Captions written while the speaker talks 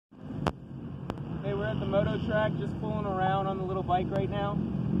Hey, we're at the moto track, just fooling around on the little bike right now.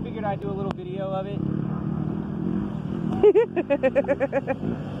 Figured I'd do a little video of it.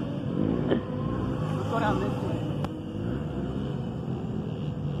 Let's go down this way.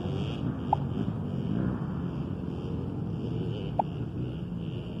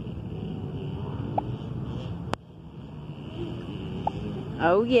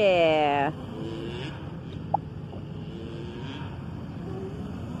 Oh yeah.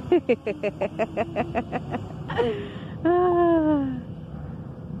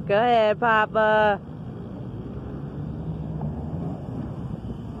 Go ahead, Papa.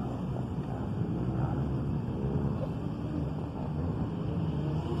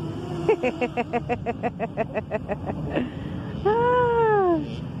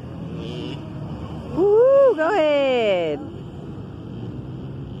 Woo, go ahead.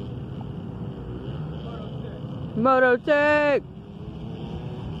 Moto tech.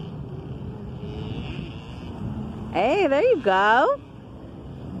 Hey, there you go.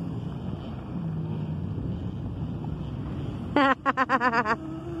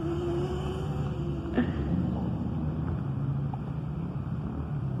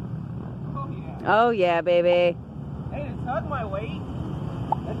 Oh yeah, baby. Hey, to tug my weight,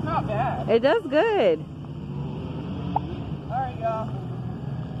 that's not bad. It does good. Alright, y'all.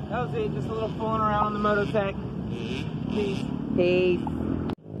 That was it, just a little fooling around on the Mototech. Peace. Peace.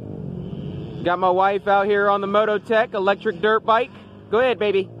 Got my wife out here on the Mototech electric dirt bike. Go ahead,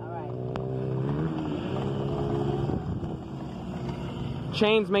 baby. Alright.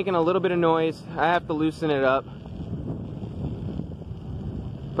 Chain's making a little bit of noise. I have to loosen it up.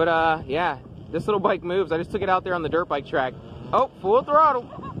 But yeah, this little bike moves. I just took it out there on the dirt bike track. Oh, full throttle.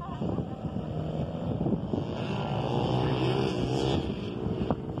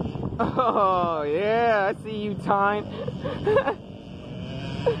 Oh yeah, I see you, Tyne.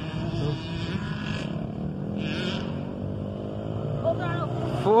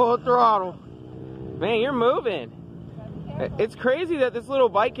 Full throttle. Man, you're moving. It's crazy that this little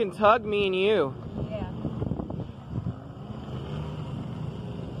bike can tug me and you. Yeah.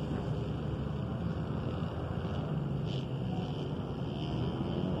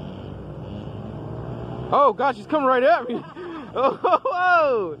 Oh gosh, he's coming right at me. Oh,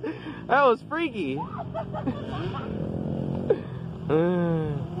 whoa, that was freaky.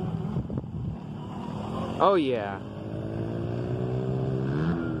 Oh yeah.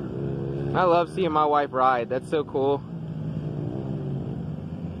 I love seeing my wife ride. That's so cool.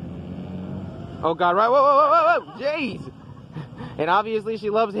 Oh God, right, whoa, whoa, whoa, whoa, whoa, jeez. And obviously she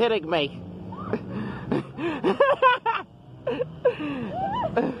loves hitting me.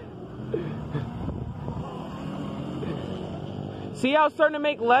 See how it's starting to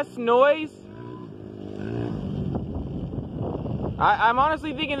make less noise? I'm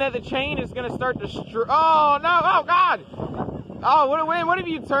honestly thinking that the chain is gonna start to oh no, oh God! Oh, what if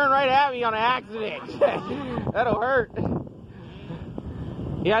you turn right at me on an accident? That'll hurt.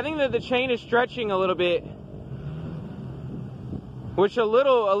 Yeah, I think that the chain is stretching a little bit. Which a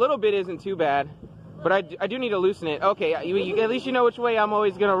little bit isn't too bad. But I do need to loosen it. Okay, at least you know which way I'm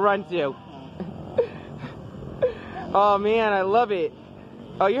always gonna run to. Oh man, I love it.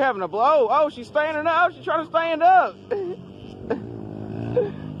 Oh, you're having a blow. Oh, she's standing up. She's trying to stand up.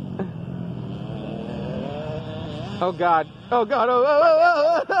 Oh God. Oh God. Oh,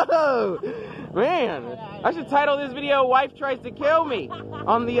 oh, oh, oh, oh. Man, I should title this video "Wife Tries to Kill Me"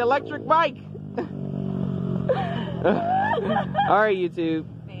 on the electric bike. All right, YouTube.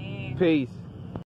 Peace.